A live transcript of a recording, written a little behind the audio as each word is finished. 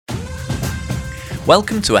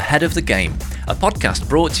Welcome to Ahead of the Game, a podcast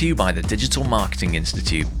brought to you by the Digital Marketing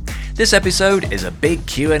Institute. This episode is a big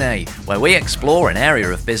Q&A where we explore an area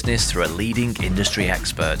of business through a leading industry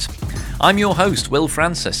expert. I'm your host, Will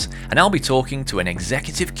Francis, and I'll be talking to an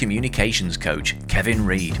executive communications coach, Kevin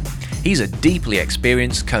Reed. He's a deeply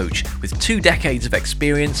experienced coach with 2 decades of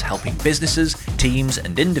experience helping businesses, teams,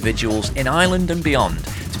 and individuals in Ireland and beyond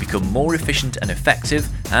to become more efficient and effective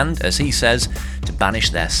and, as he says, to banish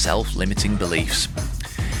their self-limiting beliefs.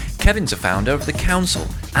 Kevin's a founder of the Council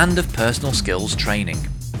and of Personal Skills Training.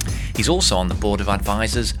 He's also on the board of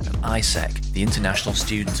advisors of ISEC, the International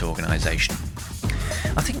Student Organisation.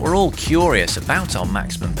 I think we're all curious about our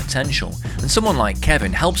maximum potential, and someone like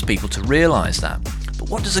Kevin helps people to realise that. But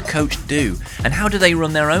what does a coach do, and how do they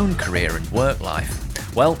run their own career and work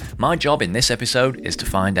life? Well, my job in this episode is to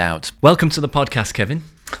find out. Welcome to the podcast, Kevin.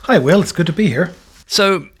 Hi, Will. It's good to be here.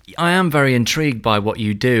 So, I am very intrigued by what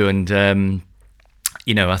you do, and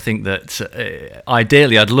I think that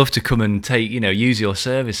ideally I'd love to come and use your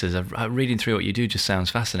services. Reading through what you do just sounds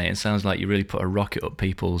fascinating. It sounds like you really put a rocket up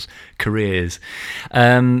people's careers.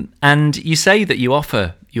 And you say that you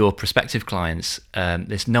offer your prospective clients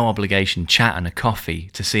this no obligation chat and a coffee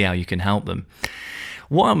to see how you can help them.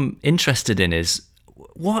 What I'm interested in is,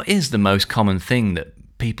 what is the most common thing that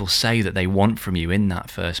people say that they want from you in that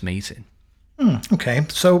first meeting? Okay,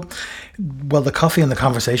 so, the coffee and the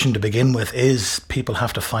conversation to begin with is people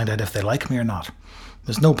have to find out if they like me or not.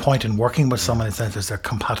 There's no point in working with someone unless there's a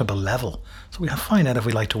compatible level. So we have to find out if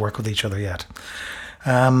we like to work with each other yet.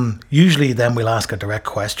 Usually then we'll ask a direct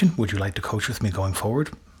question. Would you like to coach with me going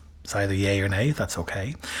forward? It's either yay or nay, that's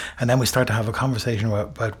okay. And then we start to have a conversation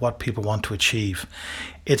about what people want to achieve.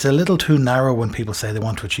 It's a little too narrow when people say they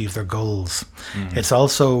want to achieve their goals. Mm-hmm. It's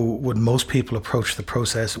also when most people approach the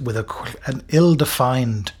process with an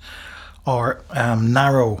ill-defined or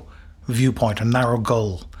narrow viewpoint, a narrow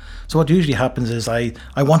goal. So what usually happens is I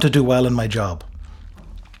want to do well in my job.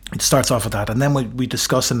 It starts off with that, and then we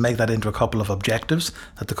discuss and make that into a couple of objectives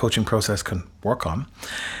that the coaching process can work on.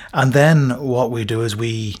 And then what we do is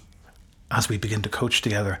as we begin to coach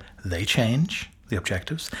together, they change the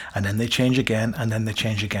objectives, and then they change again, and then they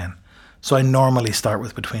change again. So I normally start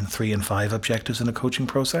with between 3 and 5 objectives in a coaching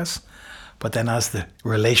process. But then as the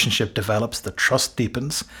relationship develops, the trust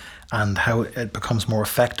deepens, and how it becomes more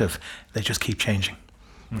effective, they just keep changing.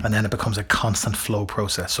 And then it becomes a constant flow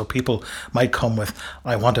process. So people might come with,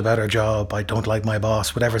 I want a better job, I don't like my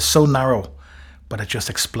boss, whatever. It's so narrow, but it just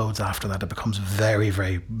explodes after that. It becomes very,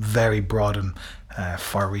 very, very broad and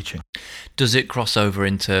far-reaching. Does it cross over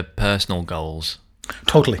into personal goals?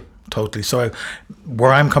 Totally. So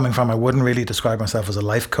where I'm coming from, I wouldn't really describe myself as a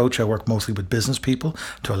life coach. I work mostly with business people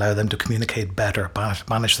to allow them to communicate better,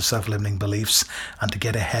 manage the self-limiting beliefs, and to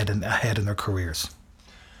get ahead in their careers.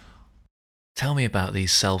 Tell me about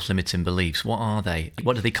these self-limiting beliefs. What are they?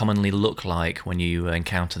 What do they commonly look like when you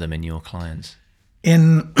encounter them in your clients?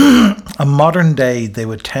 In a modern day, they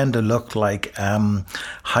would tend to look like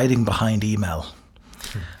hiding behind email.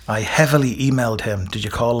 I heavily emailed him. Did you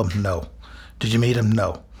call him? No. Did you meet him?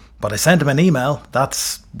 No. But I sent him an email.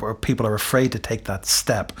 That's where people are afraid to take that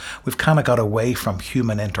step. We've kind of got away from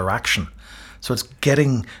human interaction. So it's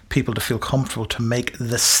getting people to feel comfortable to make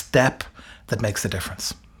the step that makes the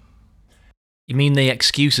difference. You mean the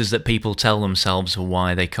excuses that people tell themselves for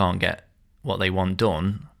why they can't get what they want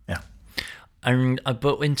done? Yeah. And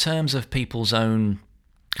but in terms of people's own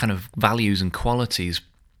kind of values and qualities,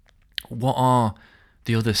 what are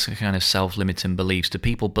the other kind of self-limiting beliefs? Do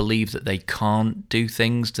people believe that they can't do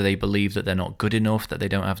things? Do they believe that they're not good enough, that they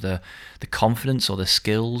don't have the confidence or the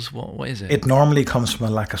skills? What is it? It normally comes from a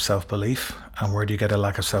lack of self-belief. And where do you get a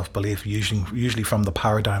lack of self-belief? Usually from the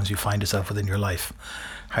paradigms you find yourself within your life.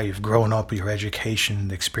 How you've grown up, your education,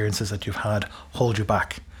 the experiences that you've had hold you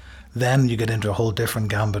back. Then you get into a whole different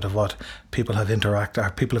gambit of what people have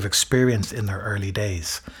experienced in their early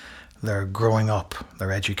days. Their growing up,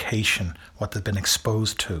 their education, what they've been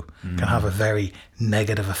exposed to can have a very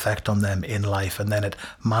negative effect on them in life, and then it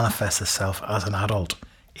manifests itself as an adult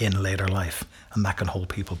in later life, and that can hold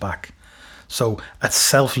people back. So a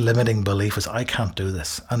self-limiting belief is, I can't do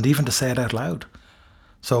this, and even to say it out loud.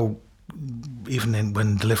 So even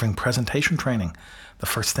when delivering presentation training, the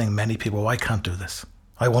first thing many people, I can't do this.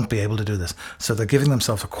 I won't be able to do this. So they're giving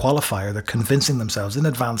themselves a qualifier. They're convincing themselves in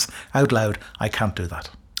advance, out loud, I can't do that.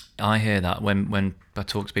 I hear that when I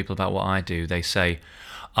talk to people about what I do, they say,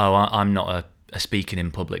 oh, I'm not a speaking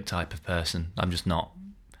in public type of person. I'm just not.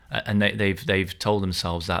 And they've told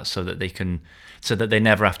themselves that so that they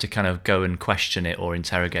never have to kind of go and question it or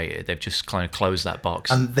interrogate it. They've just kind of closed that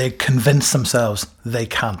box. And they convince themselves they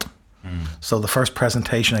can't. So the first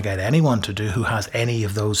presentation I get anyone to do who has any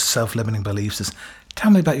of those self-limiting beliefs is,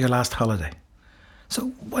 tell me about your last holiday. So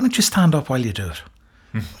why don't you stand up while you do it?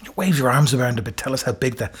 You wave your arms around a bit, tell us how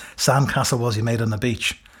big the sandcastle was you made on the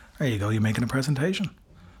beach. There you go, you're making a presentation.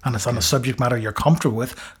 And it's on a subject matter you're comfortable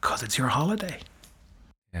with because it's your holiday.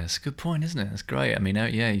 Yeah, it's a good point, isn't it? That's great. I mean,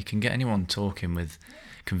 you can get anyone talking with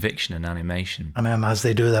conviction and animation. And then as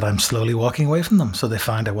they do that, I'm slowly walking away from them. So they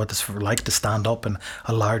find out what it's like to stand up in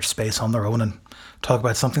a large space on their own and talk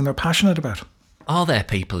about something they're passionate about. Are there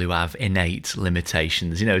people who have innate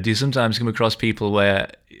limitations? Do you sometimes come across people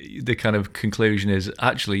where the kind of conclusion is,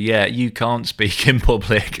 actually, you can't speak in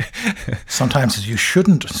public? Sometimes you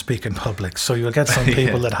shouldn't speak in public. So you'll get some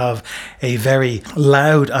people that have a very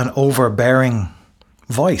loud and overbearing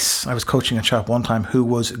voice. I was coaching a chap one time who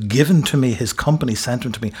was given to me, his company sent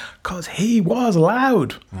him to me because he was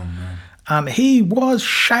loud. Oh, man. And he was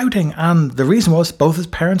shouting. And the reason was both his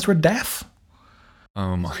parents were deaf.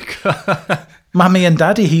 Oh my God. Mommy and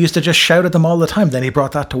Daddy, he used to just shout at them all the time. Then he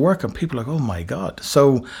brought that to work and people are like, oh my God.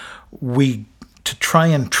 So to try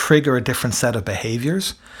and trigger a different set of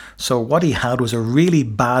behaviors. So what he had was a really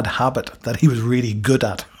bad habit that he was really good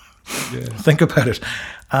at. Yeah. Think about it.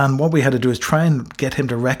 And what we had to do is try and get him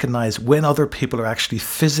to recognize when other people are actually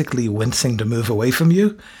physically wincing to move away from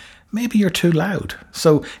you, maybe you're too loud.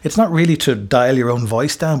 So it's not really to dial your own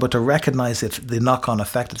voice down, but to recognize the knock-on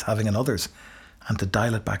effect it's having on others and to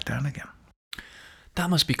dial it back down again. That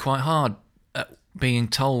must be quite hard, being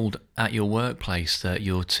told at your workplace that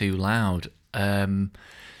you're too loud.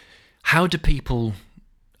 How did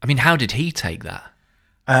he take that?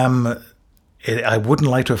 I wouldn't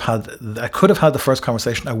like to have had, I could have had the first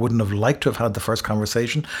conversation. I wouldn't have liked to have had the first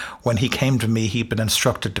conversation. When he came to me, he'd been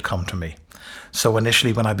instructed to come to me. So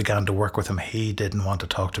initially when I began to work with him, he didn't want to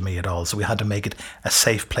talk to me at all. So we had to make it a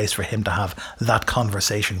safe place for him to have that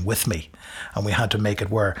conversation with me. And we had to make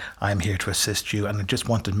it where I'm here to assist you. And I just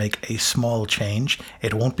want to make a small change.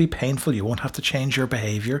 It won't be painful. You won't have to change your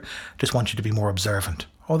behavior. Just want you to be more observant.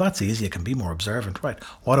 Oh, that's easy. You can be more observant. Right.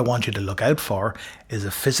 What I want you to look out for is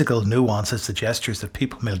the physical nuances, the gestures that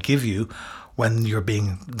people will give you when they're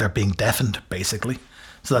being deafened, basically.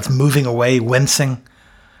 So that's moving away, wincing,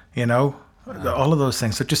 all of those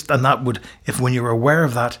things. So when you're aware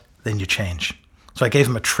of that, then you change. So I gave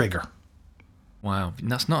him a trigger. Wow. And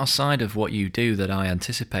that's not a side of what you do that I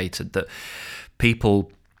anticipated, that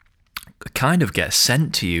people kind of get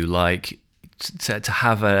sent to you, like to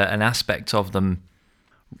have an aspect of them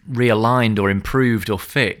realigned or improved or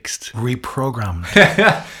fixed. Reprogrammed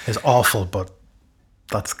is awful, but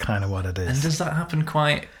that's kind of what it is. And does that happen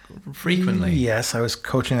quite frequently? Yes, I was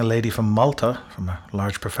coaching a lady from Malta, from a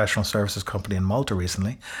large professional services company in Malta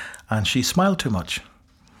recently, and she smiled too much.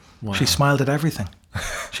 Wow. She smiled at everything.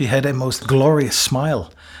 She had a most glorious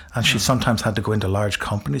smile, and she sometimes had to go into large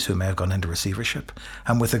companies who may have gone into receivership,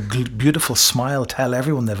 and with a beautiful smile tell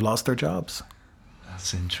everyone they've lost their jobs.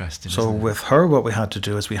 That's interesting. So with her, what we had to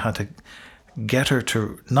do is we had to get her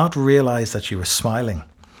to not realize that she was smiling.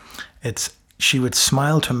 She would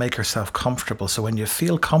smile to make herself comfortable. So when you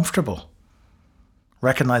feel comfortable,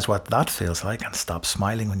 recognize what that feels like and stop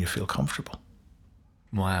smiling when you feel comfortable.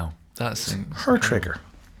 Wow. That's her trigger.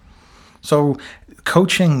 So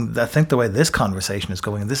coaching, I think the way this conversation is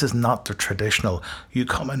going, this is not the traditional, you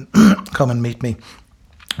come and meet me.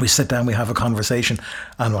 We sit down, we have a conversation,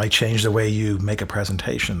 and I change the way you make a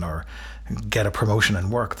presentation or get a promotion in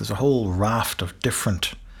work. There's a whole raft of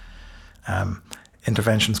different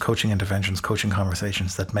interventions, coaching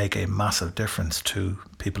conversations that make a massive difference to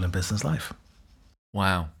people in business life.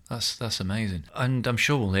 Wow, that's amazing. And I'm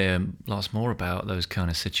sure we'll hear lots more about those kind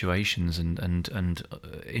of situations and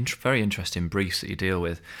very interesting briefs that you deal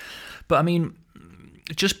with. But I mean,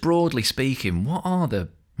 just broadly speaking, what are the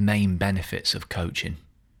main benefits of coaching?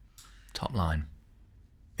 Top line.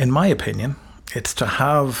 In my opinion, it's to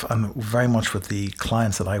have, and very much with the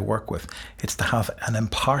clients that I work with, it's to have an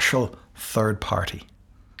impartial third party,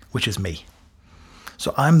 which is me.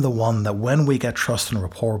 So I'm the one that when we get trust and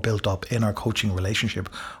rapport built up in our coaching relationship,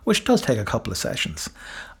 which does take a couple of sessions,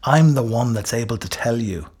 I'm the one that's able to tell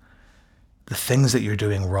you the things that you're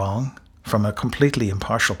doing wrong from a completely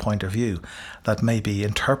impartial point of view that may be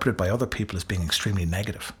interpreted by other people as being extremely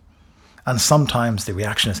negative. And sometimes the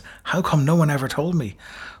reaction is, how come no one ever told me?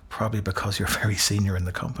 Probably because you're very senior in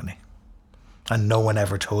the company. And no one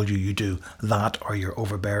ever told you do that, or you're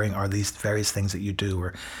overbearing, or these various things that you do.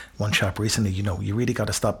 Or one chap recently, you really got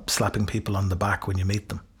to stop slapping people on the back when you meet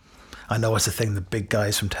them. I know it's a thing the big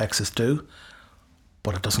guys from Texas do,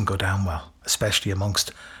 but it doesn't go down well, especially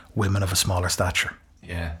amongst women of a smaller stature.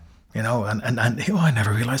 Yeah. And I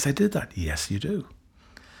never realized I did that. Yes, you do.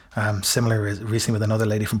 Similar recently with another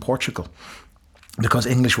lady from Portugal. Because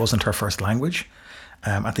English wasn't her first language,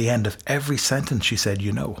 at the end of every sentence she said,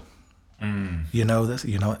 you know. You know this,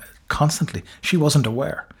 you know, constantly. She wasn't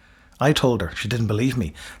aware. I told her, she didn't believe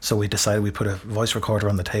me. So we decided we put a voice recorder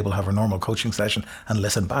on the table, have a normal coaching session and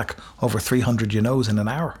listen back. Over 300 you knows in an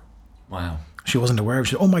hour. Wow. She wasn't aware.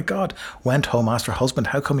 She said, oh my God, went home, asked her husband,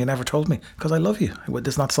 how come you never told me? Because I love you.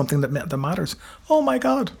 It's not something that matters. Oh my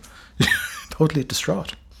God. Totally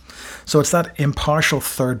distraught. So it's that impartial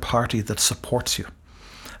third party that supports you.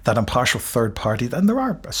 That impartial third party, and there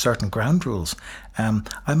are certain ground rules. I'm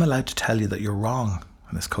allowed to tell you that you're wrong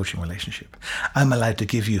in this coaching relationship. I'm allowed to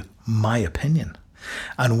give you my opinion.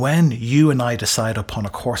 And when you and I decide upon a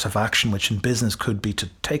course of action, which in business could be to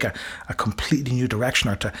take a completely new direction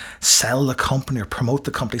or to sell the company or promote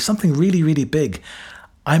the company, something really, really big,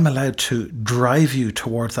 I'm allowed to drive you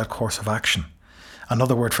towards that course of action.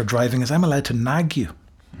 Another word for driving is I'm allowed to nag you.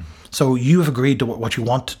 So you have agreed to what you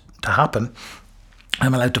want to happen.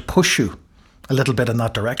 I'm allowed to push you a little bit in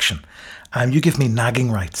that direction. You give me nagging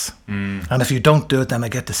rights. And if you don't do it, then I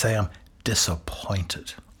get to say I'm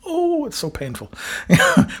disappointed. Oh, it's so painful.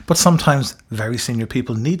 But sometimes very senior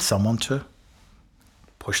people need someone to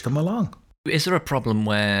push them along. Is there a problem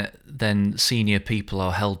where then senior people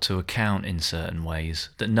are held to account in certain ways,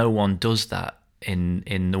 that no one does that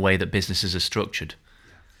in the way that businesses are structured?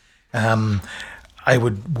 I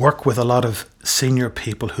would work with a lot of senior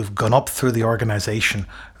people who've gone up through the organization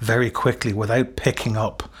very quickly without picking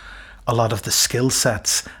up a lot of the skill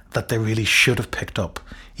sets that they really should have picked up,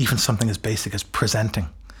 even something as basic as presenting.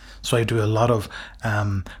 So I do a lot of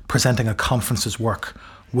presenting at conferences work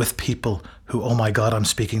with people who, oh my God, I'm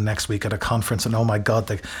speaking next week at a conference, and oh my God,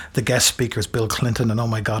 the guest speaker is Bill Clinton, and oh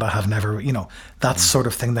my God, I have never, that sort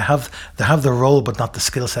of thing. They have the role, but not the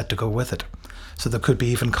skill set to go with it. So there could be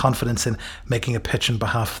even confidence in making a pitch on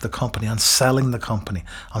behalf of the company, on selling the company,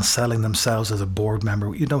 on selling themselves as a board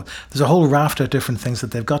member. There's a whole raft of different things that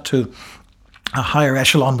they've got to a higher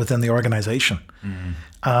echelon within the organization,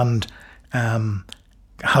 and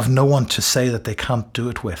have no one to say that they can't do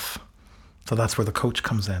it with. So that's where the coach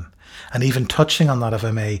comes in. And even touching on that, if I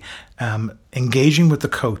may, engaging with the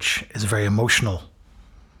coach is a very emotional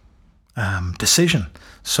decision.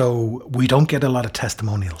 So we don't get a lot of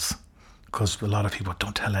testimonials, because a lot of people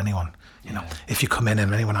don't tell anyone. If you come in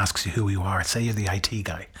and anyone asks you who you are, say you're the IT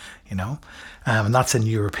guy, and that's in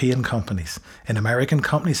European companies. In American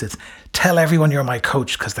companies, it's tell everyone you're my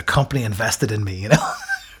coach because the company invested in me,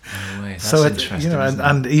 No way. That's so interesting,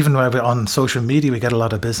 and even on social media, we get a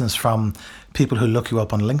lot of business from people who look you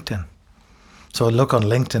up on LinkedIn. So a look on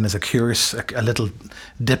LinkedIn is a little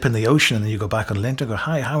dip in the ocean, and then you go back on LinkedIn and go,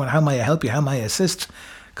 hi, how may I help you? How may I assist?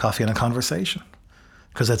 Coffee and a conversation.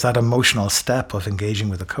 Because it's that emotional step of engaging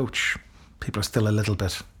with a coach. People are still a little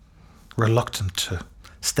bit reluctant to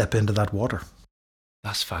step into that water.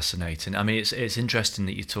 That's fascinating. I mean, it's interesting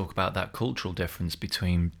that you talk about that cultural difference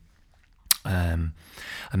between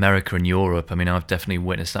America and Europe. I mean, I've definitely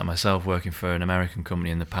witnessed that myself working for an American company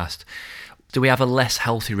in the past. Do we have a less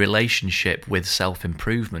healthy relationship with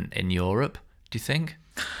self-improvement in Europe, do you think?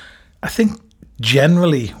 I think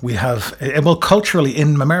generally we have, culturally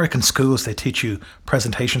in American schools, they teach you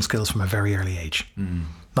presentation skills from a very early age.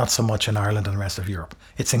 Not so much in Ireland and the rest of Europe.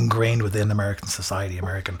 It's ingrained within American society,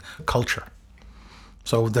 American culture.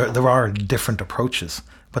 So there are different approaches,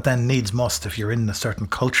 but then needs must, if you're in a certain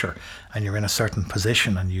culture and you're in a certain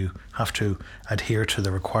position and you have to adhere to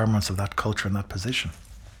the requirements of that culture and that position.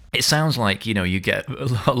 It sounds like, you get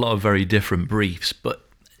a lot of very different briefs, but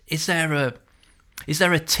is there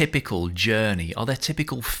a typical journey? Are there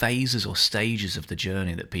typical phases or stages of the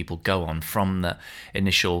journey that people go on from the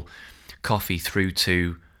initial coffee through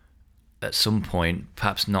to, at some point,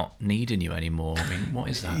 perhaps not needing you anymore? I mean, what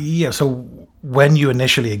is that? Yeah, so when you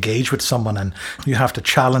initially engage with someone and you have to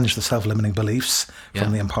challenge the self-limiting beliefs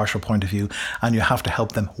from the impartial point of view, and you have to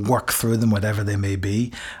help them work through them, whatever they may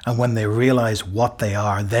be, and when they realize what they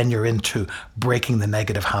are, then you're into breaking the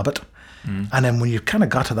negative habit. And then when you've kind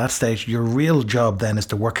of got to that stage, your real job then is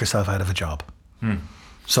to work yourself out of a job.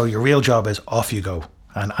 So your real job is off you go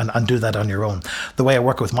and do that on your own. The way I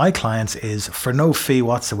work with my clients is for no fee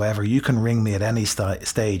whatsoever. You can ring me at any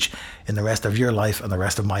stage in the rest of your life and the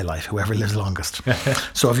rest of my life, whoever lives longest.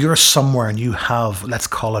 So if you're somewhere and you have, let's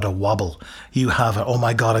call it a wobble, you have oh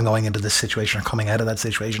my God, I'm going into this situation or coming out of that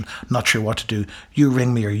situation, not sure what to do, you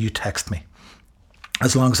ring me or you text me.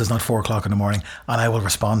 As long as it's not 4:00 in the morning, and I will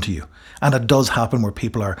respond to you. And it does happen where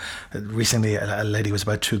people are, recently a lady was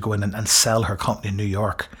about to go in and sell her company in New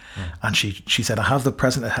York. And she said, I have the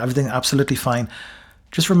present, everything absolutely fine.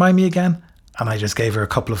 Just remind me again. And I just gave her a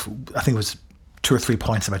couple of, I think it was 2 or 3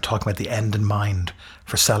 points about talking about the end in mind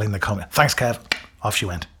for selling the company. Thanks, Kev. Off she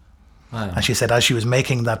went. Wow. And she said as she was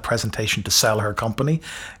making that presentation to sell her company,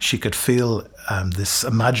 she could feel this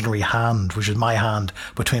imaginary hand, which is my hand,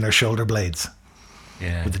 between her shoulder blades.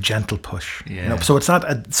 Yeah. With a gentle push. Yeah. You know, so it's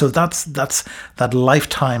that. So that's that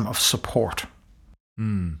lifetime of support.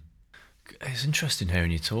 It's interesting hearing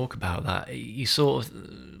you talk about that. You sort of,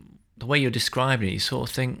 the way you're describing it, you sort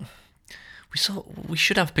of think we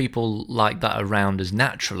should have people like that around us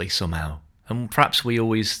naturally somehow. And perhaps we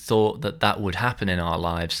always thought that would happen in our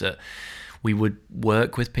lives, that we would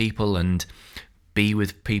work with people and be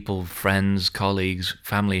with people, friends, colleagues,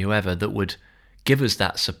 family, whoever, that would give us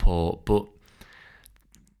that support, but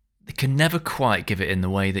they can never quite give it in the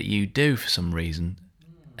way that you do for some reason.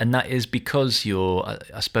 And that is because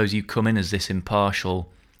I suppose you come in as this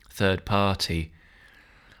impartial third party,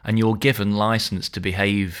 and you're given license to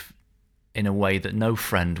behave in a way that no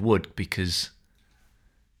friend would, because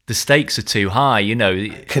the stakes are too high, you know.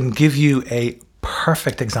 Can give you a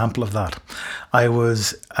perfect example of that. I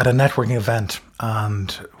was at a networking event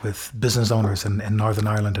and with business owners in Northern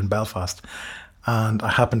Ireland, in Belfast, and I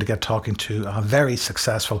happened to get talking to a very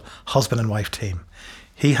successful husband and wife team.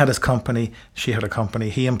 He had his company, she had a company.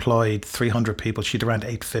 He employed 300 people. She'd around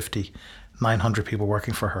 850, 900 people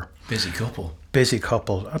working for her. Busy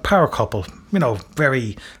couple, A power couple, you know,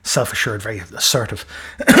 very self-assured, very assertive.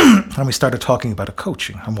 And we started talking about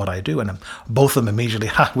coaching and what I do. And both of them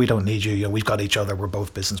immediately, we don't need you. You know, we've got each other. We're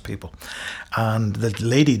both business people. And the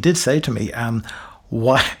lady did say to me,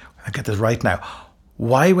 why, I get this right now,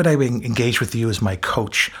 why would I engage with you as my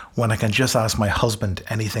coach when I can just ask my husband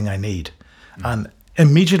anything I need? And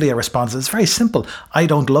immediately a response is very simple. I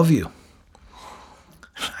don't love you.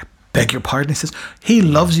 I beg your pardon. He says, he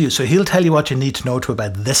loves you, so he'll tell you what you need to know to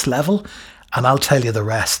about this level, and I'll tell you the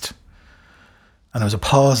rest. And there was a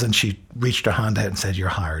pause, and she reached her hand out and said, you're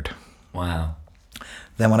hired. Wow.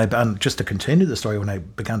 Then and just to continue the story, when I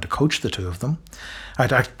began to coach the two of them,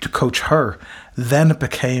 to coach her, then it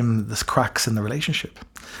became this cracks in the relationship.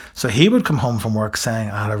 So he would come home from work saying,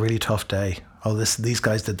 I had a really tough day. Oh, these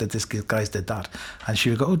guys did that, these guys did that. And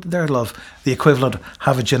she would go, oh, there, love. The equivalent,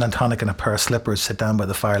 have a gin and tonic and a pair of slippers, sit down by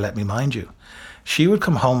the fire, let me mind you. She would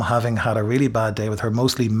come home having had a really bad day with her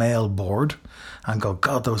mostly male board and go,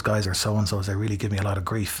 God, those guys are so-and-sos, they really give me a lot of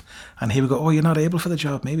grief. And he would go, oh, you're not able for the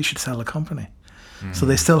job, maybe you should sell the company. So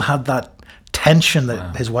they still had that tension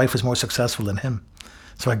that his wife was more successful than him.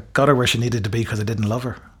 So I got her where she needed to be because I didn't love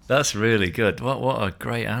her. That's really good. What a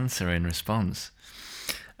great answer in response.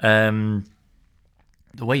 The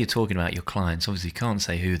way you're talking about your clients, obviously you can't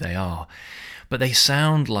say who they are, but they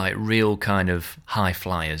sound like real kind of high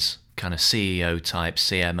flyers, kind of CEO type,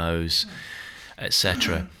 CMOs,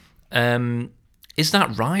 etc. Is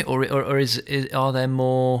that right, or are there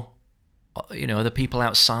more? You know, are there people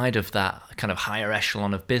outside of that kind of higher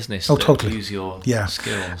echelon of business that totally use your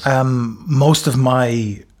skills? Most of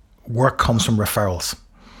my work comes from referrals.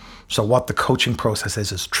 So what the coaching process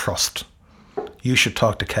is trust. You should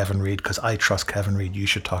talk to Kevin Reid because I trust Kevin Reid. You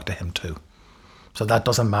should talk to him too. So that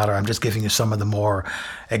doesn't matter. I'm just giving you some of the more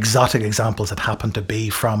exotic examples that happen to be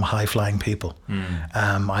from high-flying people.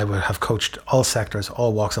 I would have coached all sectors,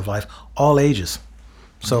 all walks of life, all ages.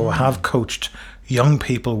 So I have coached young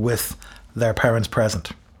people with their parents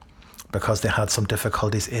present because they had some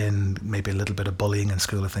difficulties in maybe a little bit of bullying in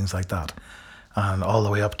school and things like that. And all the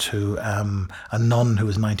way up to a nun who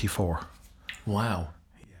was 94. Wow.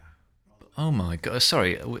 Oh my God!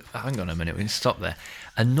 Sorry, hang on a minute. We can stop there.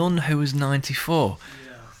 A nun who was 94.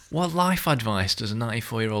 Yeah. What life advice does a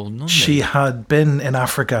 94-year-old nun need? She had been in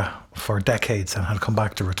Africa for decades and had come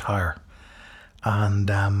back to retire, and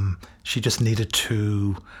she just needed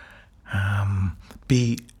to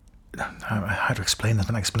be. How to explain this?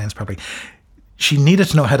 When I explain this properly, she needed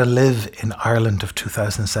to know how to live in Ireland of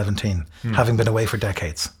 2017, having been away for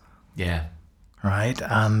decades. Yeah. Right,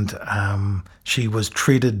 and she was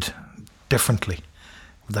treated differently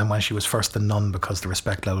than when she was first a nun because the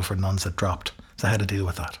respect level for nuns had dropped. So I had to deal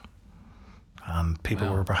with that. And people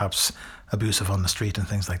were perhaps abusive on the street and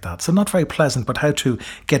things like that. So not very pleasant, but how to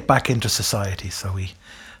get back into society. So we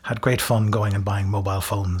had great fun going and buying mobile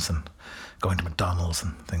phones and going to McDonald's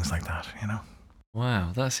and things like that, you know.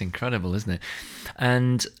 Wow, that's incredible, isn't it?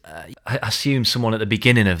 And I assume someone at the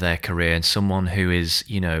beginning of their career and someone who is,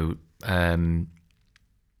 you know,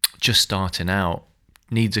 just starting out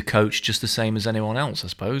needs a coach just the same as anyone else, I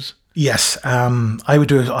suppose. Yes, I would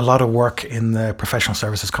do a lot of work in the professional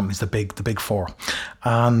services companies, the big four,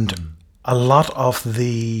 and a lot of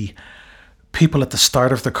the people at the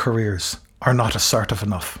start of their careers are not assertive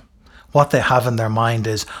enough. What they have in their mind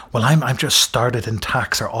is, well, I'm just started in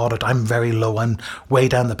tax or audit. I'm very low. I'm way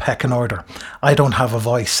down the pecking order. I don't have a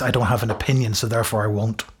voice. I don't have an opinion, so therefore I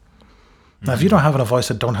won't. Now, if you don't have a voice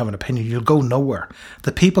and don't have an opinion, you'll go nowhere.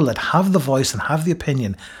 The people that have the voice and have the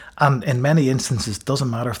opinion, and in many instances, it doesn't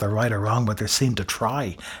matter if they're right or wrong, but they seem to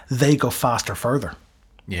try, they go faster further.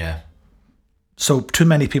 Yeah. So too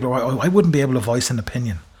many people are, I wouldn't be able to voice an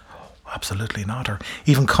opinion. Absolutely not. Or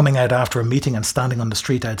even coming out after a meeting and standing on the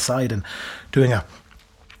street outside and doing a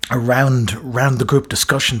round the group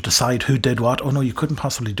discussion, decide who did what. Oh no, you couldn't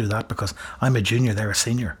possibly do that because I'm a junior, they're a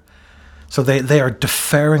senior. So they are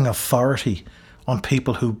deferring authority on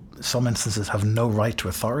people who, in some instances, have no right to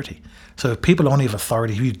authority. So if people only have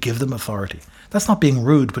authority, you give them authority. That's not being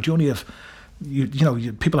rude, but you only have,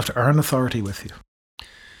 people have to earn authority with you.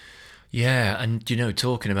 Yeah, and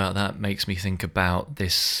talking about that makes me think about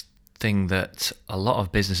this thing that a lot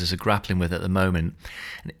of businesses are grappling with at the moment,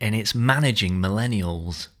 and it's managing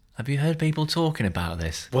millennials. Have you heard people talking about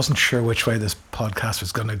this? Wasn't sure which way this podcast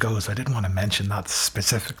was going to go, so I didn't want to mention that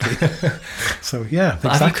specifically. So yeah, exactly.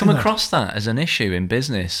 Have you come across that as an issue in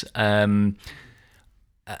business? And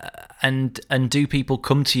do people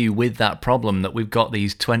come to you with that problem that we've got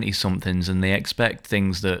these 20-somethings and they expect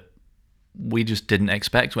things that we just didn't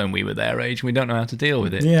expect when we were their age, and we don't know how to deal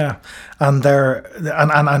with it? Yeah, and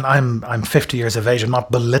I'm 50 years of age. I'm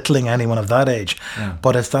not belittling anyone of that age,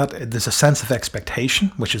 but it's that there's a sense of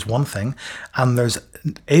expectation, which is one thing, and there's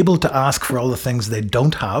able to ask for all the things they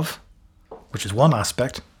don't have, which is one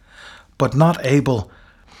aspect, but not able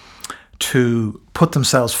to put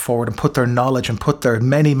themselves forward and put their knowledge and put their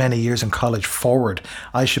many, many years in college forward.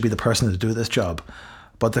 I should be the person to do this job.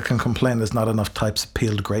 But they can complain there's not enough types of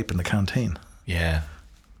peeled grape in the canteen. Yeah.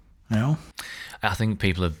 I think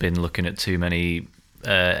people have been looking at too many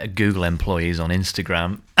Google employees on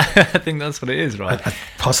Instagram. I think that's what it is, right?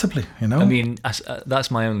 Possibly, I mean,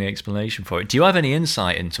 that's my only explanation for it. Do you have any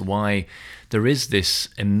insight into why there is this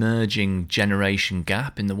emerging generation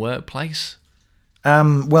gap in the workplace?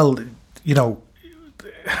 Well,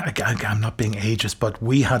 I'm not being ageist, but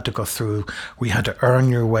we had to earn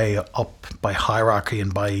your way up by hierarchy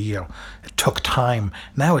and by, it took time.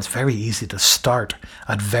 Now it's very easy to start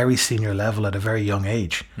at very senior level at a very young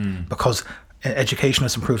age because education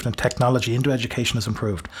has improved and technology into education has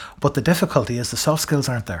improved. But the difficulty is the soft skills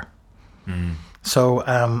aren't there. So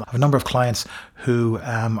I have a number of clients who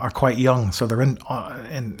are quite young, so they're in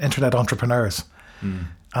internet entrepreneurs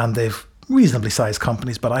and they've reasonably sized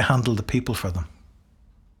companies, but I handle the people for them.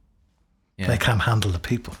 Yeah. They can't handle the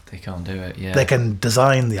people. They can't do it, yeah. They can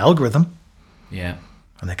design the algorithm. Yeah.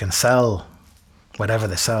 And they can sell whatever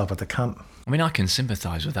they sell, but they can't. I mean, I can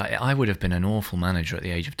sympathise with that. I would have been an awful manager at the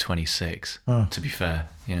age of 26, to be fair,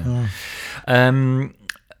 And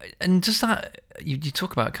does that, you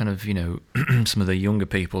talk about kind of, some of the younger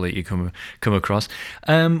people that you come across.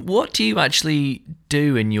 What do you actually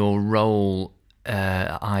do in your role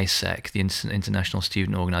ISEC, the International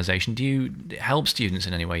Student Organisation? Do you help students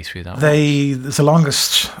in any way through that? It's the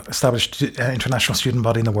longest established international student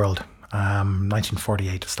body in the world.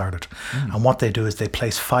 1948 it started. And what they do is they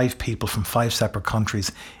place 5 people from 5 separate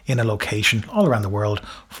countries in a location all around the world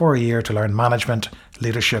for a year to learn management,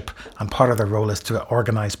 leadership, and part of their role is to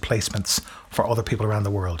organise placements for other people around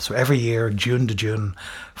the world. So every year, June to June,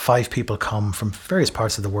 5 people come from various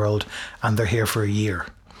parts of the world and they're here for a year.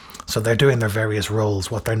 So they're doing their various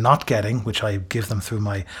roles. What they're not getting, which I give them through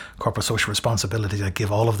my corporate social responsibilities, I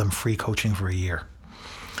give all of them free coaching for a year.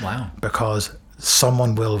 Wow. Because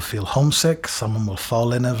someone will feel homesick, someone will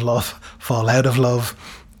fall in love, fall out of love,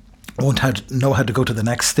 won't know how to go to the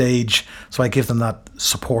next stage. So I give them that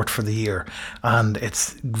support for the year. And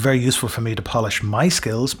it's very useful for me to polish my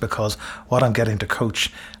skills because what I'm getting to coach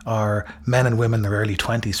are men and women in their early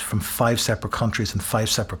 20s from 5 separate countries and 5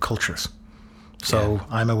 separate cultures. So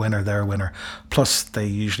I'm a winner, they're a winner. Plus, they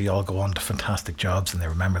usually all go on to fantastic jobs and they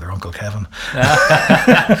remember their Uncle Kevin.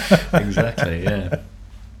 Exactly, yeah.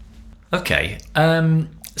 Okay,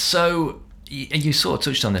 so you sort of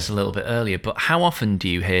touched on this a little bit earlier, but how often do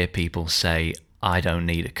you hear people say, I don't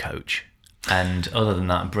need a coach? And other than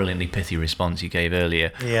that brilliantly pithy response you gave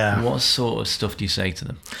earlier, what sort of stuff do you say to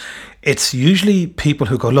them? It's usually people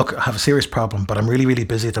who go, look, I have a serious problem, but I'm really, really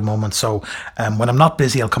busy at the moment. So when I'm not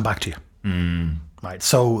busy, I'll come back to you. Right,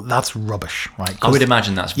 so that's rubbish, right? I would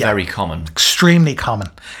imagine that's very common. Extremely common.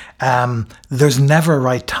 There's never a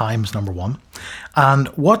right time, is number one. And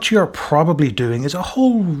what you're probably doing is a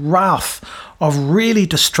whole raft of really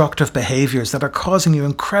destructive behaviours that are causing you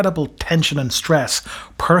incredible tension and stress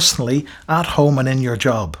personally, at home and in your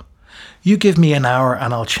job. You give me an hour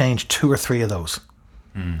and I'll change 2 or 3 of those.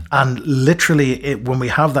 And literally, when we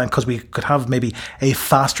have that, because we could have maybe a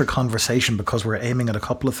faster conversation because we're aiming at a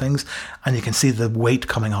couple of things, and you can see the weight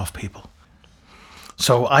coming off people.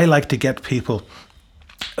 So I like to get people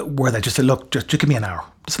where they just say, look, just give me an hour.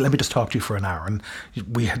 Let me just talk to you for an hour. And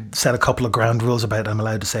we had set a couple of ground rules about I'm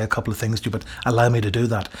allowed to say a couple of things to you, but allow me to do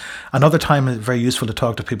that. Another time it's very useful to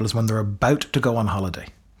talk to people is when they're about to go on holiday.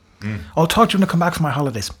 I'll talk to you when I come back from my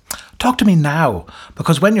holidays. Talk to me now,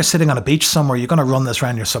 because when you're sitting on a beach somewhere, you're going to run this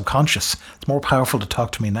around your subconscious. It's more powerful to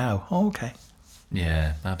talk to me now. Oh, okay.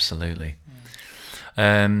 Yeah, absolutely.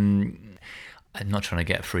 I'm not trying to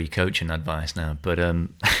get free coaching advice now, but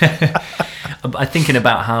I'm thinking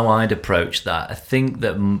about how I'd approach that. I think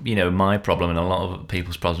that, my problem and a lot of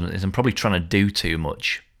people's problem is I'm probably trying to do too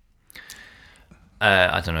much.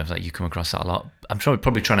 I don't know if you come across that a lot. I'm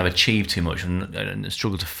probably trying to achieve too much and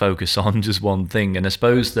struggle to focus on just one thing. And I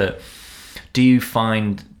suppose that, do you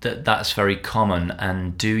find that that's very common?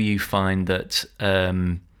 And do you find that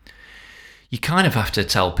you kind of have to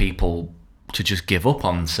tell people to just give up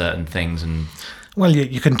on certain things? And well,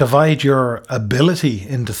 you can divide your ability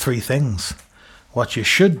into three things: what you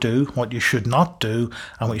should do, what you should not do,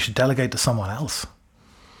 and what you should delegate to someone else.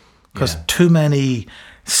 Because too many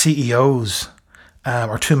CEOs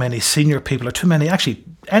or too many senior people, or too many, actually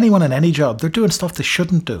anyone in any job, they're doing stuff they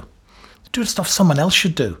shouldn't do. They're doing stuff someone else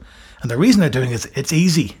should do. And the reason they're doing it is it's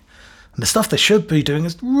easy. And the stuff they should be doing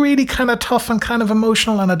is really kind of tough and kind of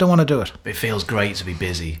emotional, and I don't want to do it. It feels great to be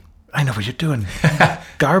busy. I know, but you're doing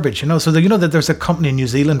garbage, So that there's a company in New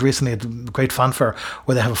Zealand recently, a great fanfare,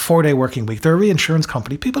 where they have a 4-day working week. They're a reinsurance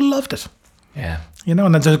company. People loved it. Yeah.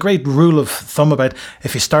 And there's a great rule of thumb about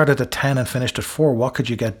if you started at 10 and finished at 4, what could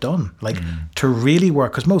you get done? To really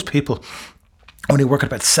work, because most people only work at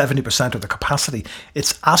about 70% of their capacity.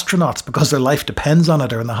 It's astronauts, because their life depends on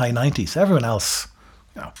it, are in the high 90s. Everyone else,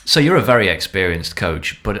 So you're a very experienced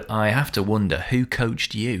coach, but I have to wonder, who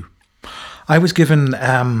coached you? I was given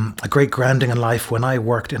a great grounding in life when I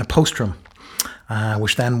worked in a post room,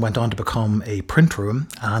 which then went on to become a print room,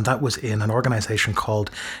 and that was in an organisation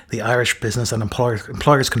called the Irish Business and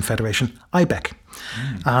Employers Confederation, IBEC.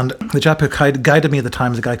 And the chap who guided me at the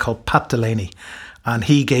time was a guy called Pat Delaney, and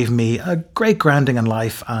he gave me a great grounding in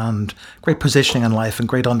life and great positioning in life and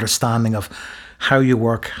great understanding of how you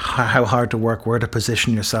work, how hard to work, where to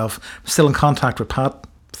position yourself. I'm still in contact with Pat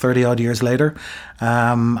 30 odd years later,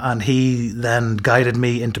 and he then guided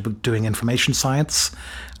me into doing information science,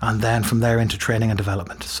 and then from there into training and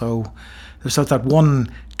development. So there's that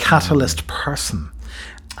one catalyst person,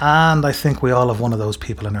 and I think we all have one of those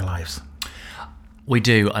people in our lives. We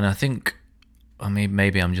do, and I think,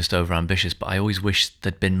 maybe I'm just overambitious, but I always wish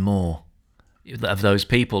there'd been more of those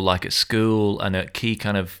people, like at school and at key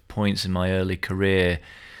kind of points in my early career.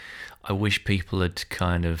 I wish people had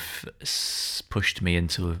kind of pushed me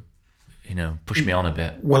into, pushed me on a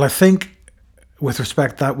bit. Well, I think with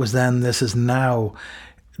respect, that was then, this is now.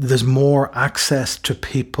 There's more access to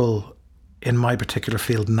people in my particular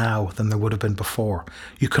field now than there would have been before.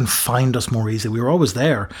 You can find us more easily. We were always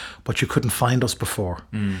there, but you couldn't find us before.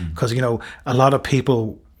 Because, a lot of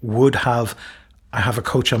people would have, I have a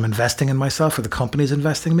coach, I'm investing in myself, or the company's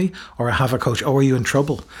investing in me, or I have a coach, are you in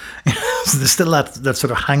trouble? So there's still that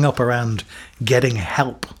sort of hang up around getting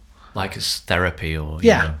help. Like it's therapy or...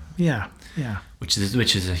 Yeah. Which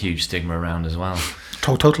is a huge stigma around as well.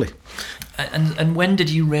 Totally. And when did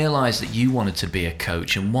you realise that you wanted to be a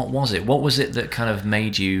coach, and what was it? What was it that kind of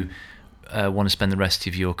made you want to spend the rest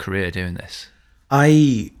of your career doing this?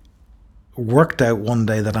 I worked out one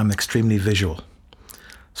day that I'm extremely visual.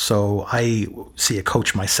 So I see a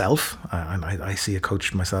coach myself. I see a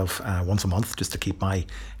coach myself once a month just to keep my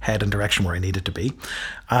head and direction where I need it to be.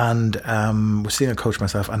 And was seeing a coach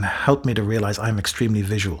myself, and helped me to realise I'm extremely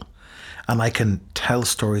visual. And I can tell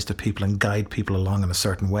stories to people and guide people along in a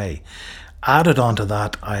certain way. Added on to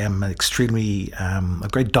that, I am extremely, a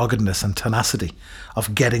great doggedness and tenacity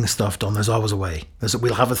of getting stuff done. There's always a way.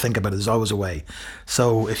 We'll have a think about it. There's always a way.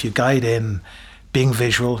 So if you guide in being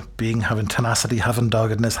visual, having tenacity, having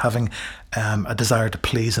doggedness, having a desire to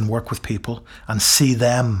please and work with people and see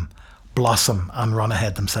them blossom and run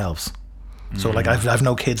ahead themselves. So like I've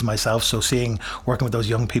no kids myself, so working with those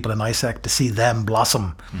young people in ISEC, to see them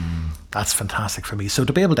blossom, that's fantastic for me. So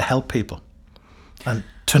to be able to help people and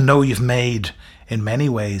to know you've made, in many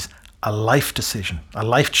ways, a life decision, a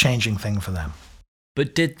life-changing thing for them.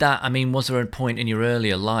 But was there a point in your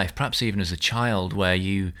earlier life, perhaps even as a child, where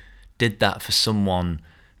you did that for someone,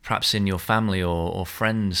 perhaps in your family or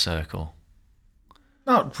friend circle?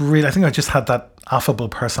 Not really. I think I just had that affable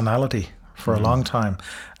personality for a long time.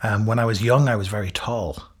 When I was young, I was very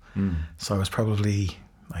tall. So I was probably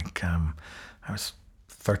I was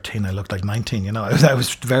 13, I looked like 19. I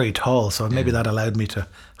was very tall, so maybe that allowed me to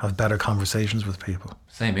have better conversations with people.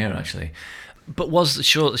 Same here, actually. But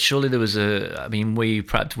surely there was were you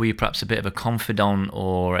perhaps a bit of a confidant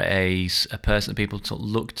or a person that people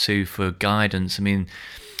look to for guidance? I mean,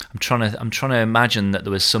 I'm trying to imagine that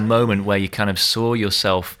there was some moment where you kind of saw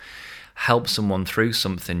yourself help someone through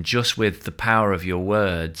something just with the power of your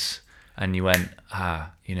words, and you went, a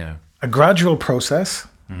gradual process.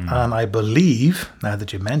 And I believe, now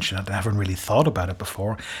that you mention it, I haven't really thought about it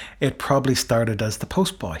before, it probably started as the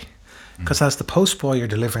post boy. Because as the post boy, you're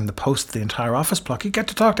delivering the post to the entire office block. You get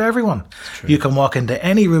to talk to everyone. You can walk into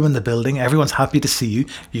any room in the building. Everyone's happy to see you.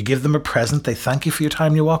 You give them a present. They thank you for your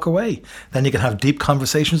time and you walk away. Then you can have deep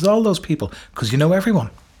conversations with all those people because you know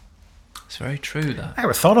everyone. It's very true, that. I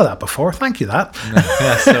never thought of that before. Thank you, that. No,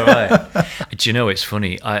 that's all right. Do you know, it's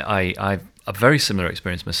funny. I've a very similar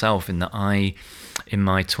experience myself in that in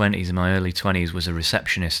my early 20s, was a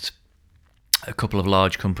receptionist at a couple of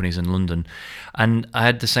large companies in London. And I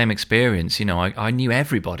had the same experience. I knew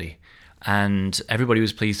everybody. And everybody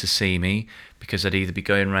was pleased to see me because I'd either be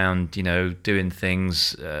going around, doing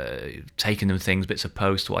things, taking them things, bits of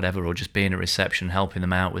post, whatever, or just being at reception, helping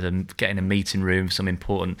them out with them, getting a meeting room, some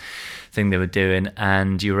important thing they were doing,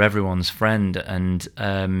 and you were everyone's friend. And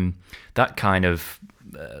that kind of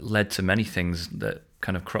led to many things that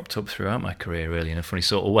kind of cropped up throughout my career, really, in a funny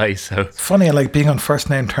sort of way. So funny, like being on first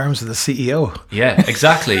name terms with the CEO. Yeah,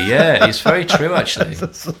 exactly. Yeah, it's very true, actually.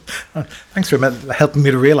 Thanks for helping me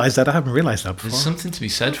to realise that. I haven't realised that before. There's something to be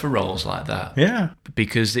said for roles like that. Yeah,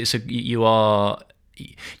 because you're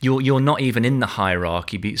not even in the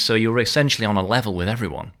hierarchy, so you're essentially on a level with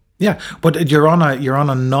everyone. Yeah, but you're on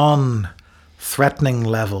a non-threatening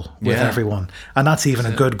level with everyone, and that's even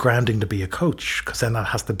a good grounding to be a coach, because then that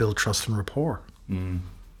has to build trust and rapport.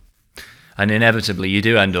 And inevitably you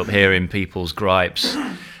do end up hearing people's gripes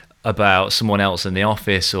about someone else in the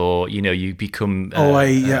office, or you become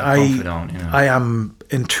confidant. I am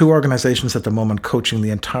in 2 organizations at the moment coaching the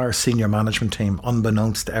entire senior management team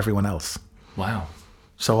unbeknownst to everyone else. Wow.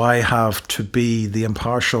 So I have to be the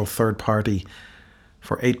impartial third party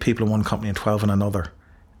for 8 people in one company and 12 in another.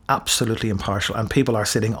 Absolutely impartial, and people are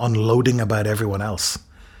sitting unloading about everyone else.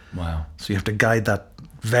 Wow. So you have to guide that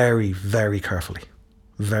very, very carefully.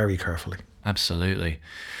 Very carefully. Absolutely.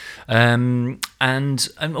 And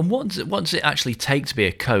what does it actually take to be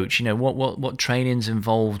a coach? What training's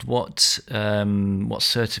involved? What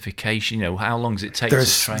certification? How long does it take to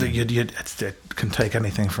train? It can take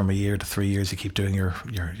anything from a year to 3 years. You keep doing your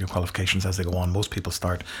qualifications as they go on. Most people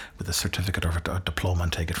start with a certificate or a diploma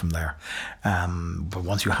and take it from there. But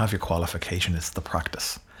once you have your qualification, it's the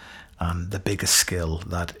practice. And the biggest skill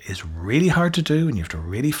that is really hard to do and you have to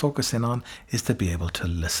really focus in on is to be able to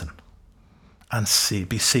listen and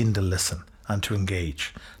be seen to listen and to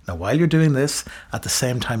engage. Now, while you're doing this, at the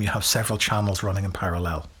same time, you have several channels running in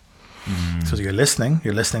parallel. So you're listening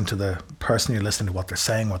to the person, you're listening to what they're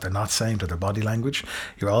saying, what they're not saying, to their body language.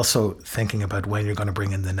 You're also thinking about when you're going to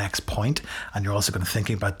bring in the next point, and you're also going to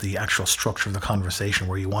thinking about the actual structure of the conversation,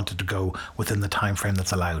 where you want it to go within the time frame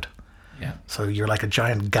that's allowed. Yeah. So you're like a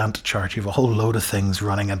giant Gantt chart. You have a whole load of things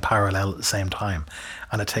running in parallel at the same time,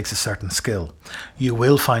 and it takes a certain skill. You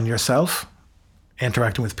will find yourself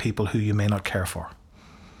interacting with people who you may not care for.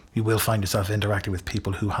 You will find yourself interacting with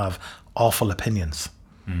people who have awful opinions,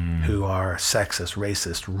 who are sexist,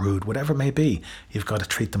 racist, rude, whatever it may be. You've got to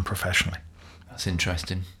treat them professionally. That's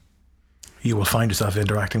interesting. You will find yourself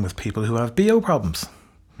interacting with people who have BO problems.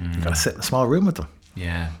 You've got to sit in a small room with them.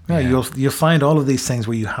 Yeah. You'll find all of these things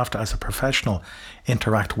where you have to, as a professional,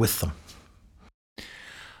 interact with them.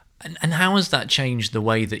 And how has that changed the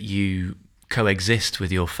way that you coexist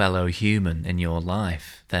with your fellow human in your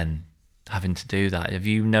life, then, having to do that? Have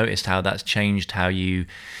you noticed how that's changed how you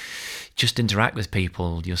just interact with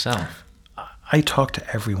people yourself? I talk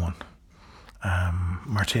to everyone.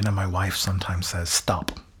 Martina, my wife, sometimes says,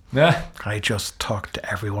 stop. Yeah. I just talk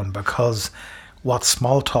to everyone, because what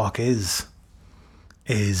small talk is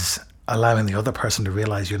allowing the other person to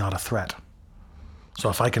realize you're not a threat. So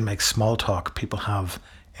if I can make small talk, people have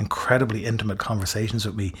incredibly intimate conversations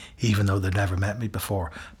with me, even though they've never met me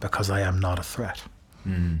before, because I am not a threat.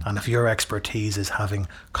 And if your expertise is having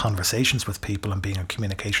conversations with people and being a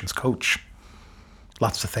communications coach,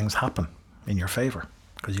 lots of things happen in your favor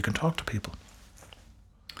because you can talk to people.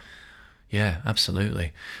 Yeah,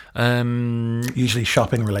 absolutely. Usually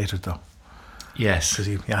shopping related, though. Yes. Because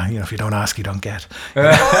if you don't ask, you don't get.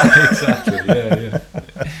 Exactly. Yeah.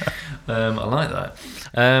 I like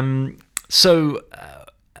that. So,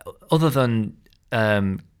 other than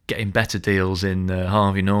getting better deals in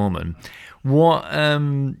Harvey Norman, what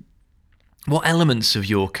What elements of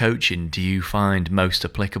your coaching do you find most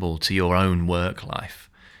applicable to your own work life?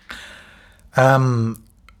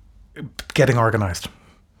 Getting organized.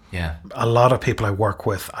 Yeah. A lot of people I work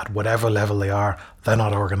with at whatever level they are, they're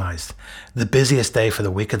not organized. The busiest day for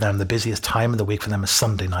the week of them, the busiest time of the week for them is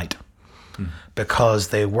Sunday night. Because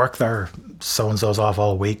they work their so-and-so's off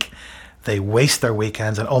all week. They waste their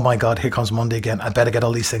weekends and, oh my God, here comes Monday again. I better get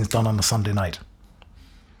all these things done on a Sunday night.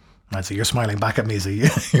 Right, so you're smiling back at me, so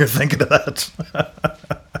you're thinking of that.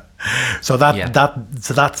 So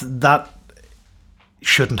that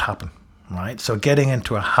shouldn't happen, right? So getting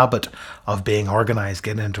into a habit of being organized,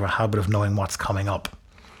 getting into a habit of knowing what's coming up,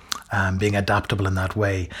 being adaptable in that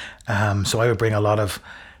way. So I would bring a lot of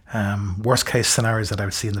worst case scenarios that I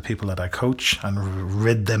would see in the people that I coach and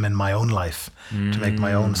rid them in my own life to make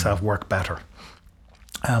my own self work better.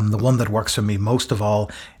 The one that works for me most of all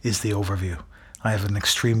is the overview. I have an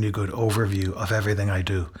extremely good overview of everything I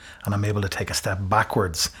do, and I'm able to take a step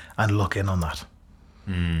backwards and look in on that.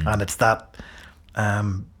 And it's that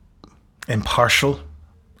impartial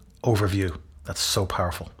overview that's so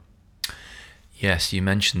powerful. Yes, you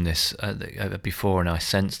mentioned this before, and I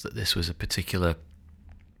sensed that this was a particular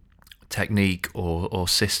technique or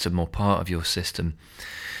system or part of your system.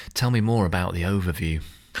 Tell me more about the overview.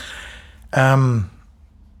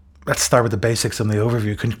 Let's start with the basics and the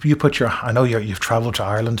overview. Can you put I know you've traveled to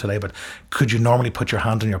Ireland today, but could you normally put your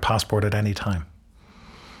hand on your passport at any time?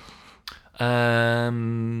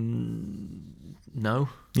 No.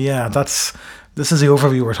 Yeah, this is the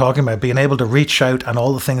overview we're talking about. Being able to reach out and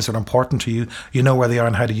all the things that are important to you, you know where they are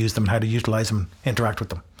and how to use them and how to utilize them, interact with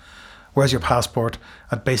them. Where's your passport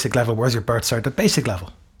at basic level? Where's your birth cert at basic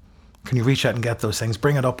level? Can you reach out and get those things?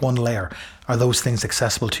 Bring it up one layer. Are those things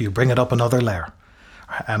accessible to you? Bring it up another layer.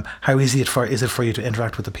 How easy is it for you to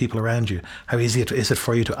interact with the people around you? How easy is it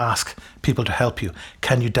for you to ask people to help you?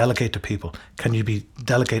 Can you delegate to people? Can you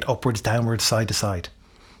delegate upwards, downwards, side to side?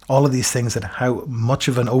 All of these things, and how much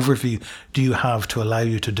of an overview do you have to allow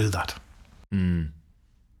you to do that? And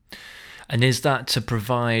is that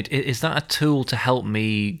a tool to help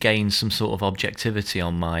me gain some sort of objectivity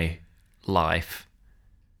on my life?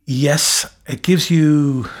 Yes, it gives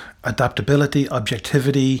you adaptability,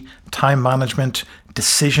 objectivity, time management,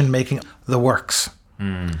 decision making, the works.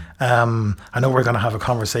 I know we're going to have a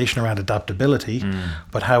conversation around adaptability,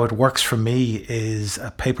 but how it works for me is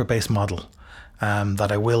a paper-based model.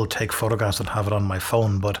 That I will take photographs and have it on my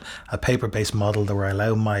phone, but a paper-based model where I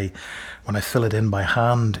allow when I fill it in by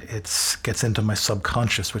hand, it gets into my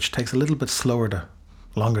subconscious, which takes a little bit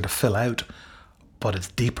longer to fill out, but it's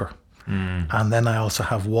deeper. And then I also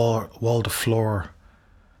have floor to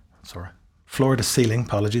ceiling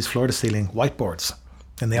whiteboards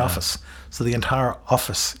in the office. So the entire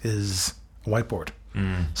office is a whiteboard.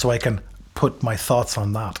 So I can put my thoughts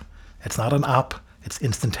on that. It's not an app, it's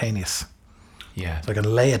instantaneous. Yeah. So I can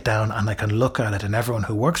lay it down and I can look at it, and everyone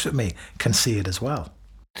who works with me can see it as well.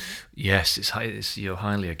 Yes, you're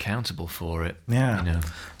highly accountable for it. Yeah. You know.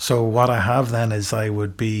 So what I have then is I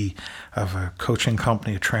have a coaching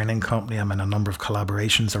company, a training company. I'm in a number of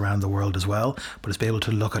collaborations around the world as well. But it's be able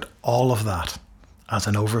to look at all of that as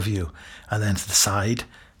an overview and then to decide,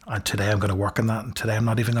 today I'm going to work on that, and today I'm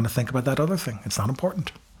not even going to think about that other thing. It's not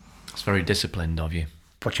important. It's very disciplined of you.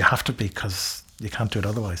 But you have to be, because you can't do it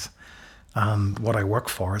otherwise. And what I work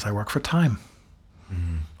for is I work for time.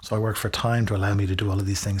 So I work for time to allow me to do all of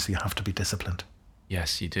these things. So you have to be disciplined.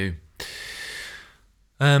 Yes, you do.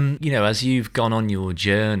 As you've gone on your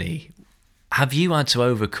journey, have you had to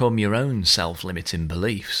overcome your own self-limiting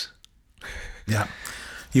beliefs? Yeah.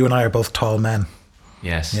 You and I are both tall men.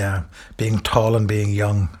 Yes. Yeah. Being tall and being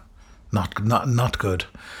young, not good.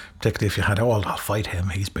 Particularly if you had, I'll fight him,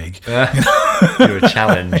 he's big. You're a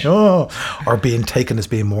challenge. Or being taken as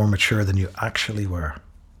being more mature than you actually were.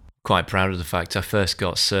 Quite proud of the fact I first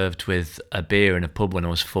got served with a beer in a pub when I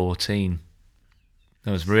was 14.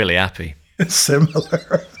 I was really happy. It's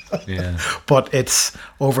similar. Yeah. But it's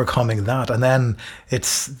overcoming that. And then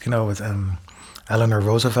it's, Eleanor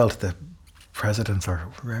Roosevelt, the president, or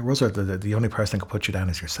Roosevelt, the only person that can put you down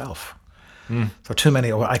is yourself. So too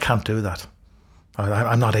many, I can't do that.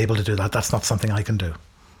 I'm not able to do that. That's not something I can do.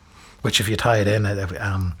 Which if you tie it in, I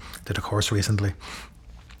did a course recently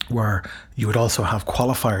where you would also have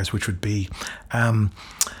qualifiers, which would be,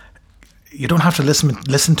 you don't have to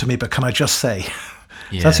listen to me, but can I just say?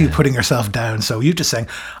 Yeah. So that's you putting yourself down. So you just saying,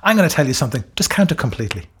 I'm going to tell you something, just count it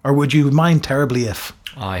completely. Or would you mind terribly if?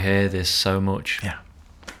 I hear this so much. Yeah.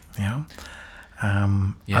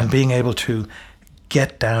 And being able to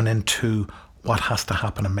get down into what has to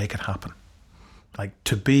happen and make it happen. Like,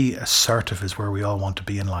 to be assertive is where we all want to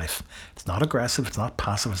be in life. It's not aggressive, it's not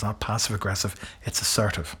passive, it's not passive aggressive, it's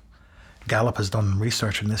assertive. Gallup has done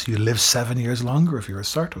research on this. You live 7 years longer if you're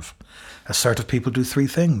assertive. Assertive people do 3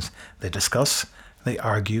 things. They discuss, they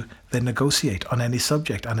argue, they negotiate on any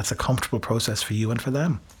subject, and it's a comfortable process for you and for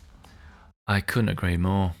them. I couldn't agree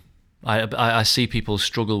more. I see people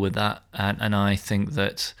struggle with that, and I think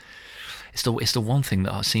that it's the one thing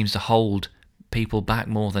that seems to hold people back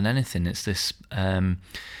more than anything. It's this the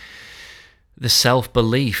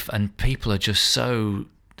self-belief, and people are just so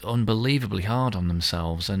unbelievably hard on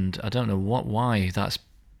themselves, and I don't know why that's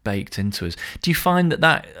baked into us. Do you find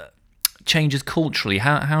that changes culturally?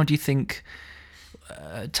 How do you think?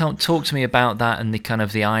 Talk to me about that, and the kind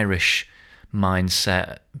of the Irish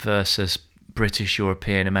mindset versus British,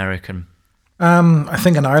 European, American. I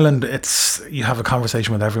think in Ireland, you have a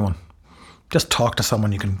conversation with everyone. Just talk to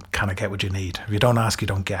someone, you can kind of get what you need. If you don't ask, you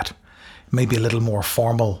don't get. Maybe a little more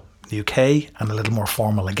formal in the UK, and a little more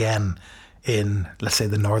formal again in, let's say,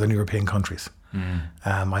 the Northern European countries.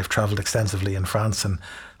 I've travelled extensively in France and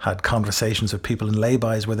had conversations with people in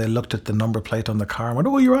lay-bys where they looked at the number plate on the car and went,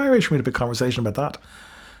 "Oh, you're Irish." We had a big conversation about that.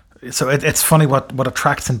 So it's funny what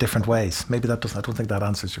attracts in different ways. Maybe that doesn't. I don't think that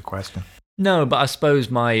answers your question. No, but I suppose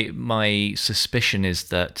my suspicion is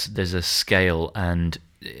that there's a scale, and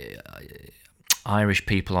Irish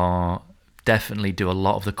people are definitely do a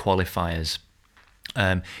lot of the qualifiers.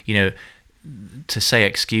 To say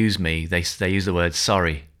 "excuse me," they use the word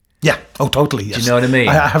 "sorry." Yeah. Oh, totally. Yes. Do you know what I mean?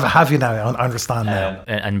 I have you now. I understand now.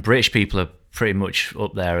 And British people are pretty much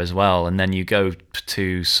up there as well. And then you go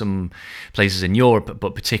to some places in Europe,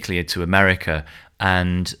 but particularly to America,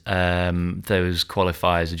 and those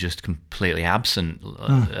qualifiers are just completely absent.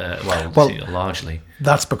 Largely.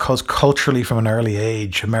 That's because culturally, from an early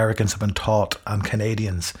age, Americans have been taught, and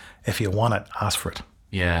Canadians, if you want it, ask for it.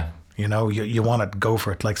 Yeah. You know, you want it, go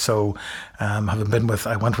for it. Like, so, I went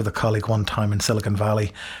with a colleague one time in Silicon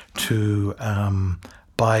Valley to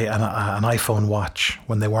buy an iPhone watch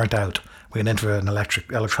when they weren't out. We went into an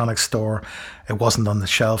electronics store. It wasn't on the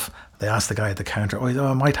shelf. They asked the guy at the counter, "Oh,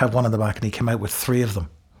 I might have one in the back," and he came out with 3 of them.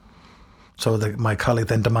 So my colleague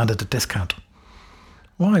then demanded a discount.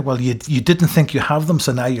 Why? Well, you didn't think you have them,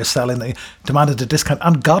 so now you're selling. They demanded a discount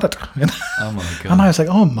and got it. Oh my God! And I was like,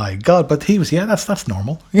 "Oh my God!" But he was, that's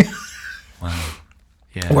normal. Wow.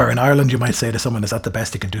 Yeah. Where in Ireland, you might say to someone, "Is that the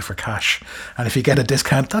best you can do for cash?" And if you get a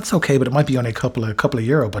discount, that's okay, but it might be only a couple of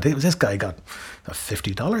euro. But this guy got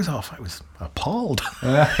 $50 off. I was appalled.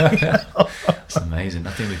 That's amazing.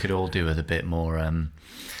 I think we could all do with a bit more of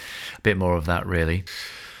that, really.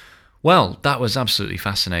 Well, that was absolutely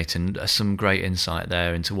fascinating. Some great insight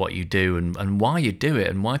there into what you do and why you do it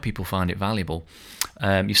and why people find it valuable.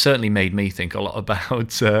 You've certainly made me think a lot about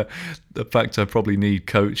the fact I probably need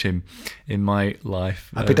coaching in my life.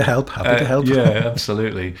 Happy to help. Yeah,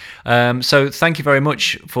 absolutely. So thank you very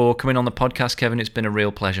much for coming on the podcast, Kevin. It's been a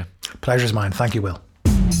real pleasure. Pleasure's mine. Thank you, Will.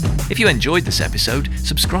 If you enjoyed this episode,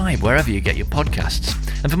 subscribe wherever you get your podcasts.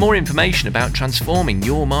 And for more information about transforming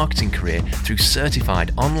your marketing career through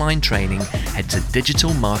certified online training, head to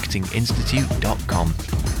digitalmarketinginstitute.com.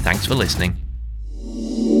 Thanks for listening.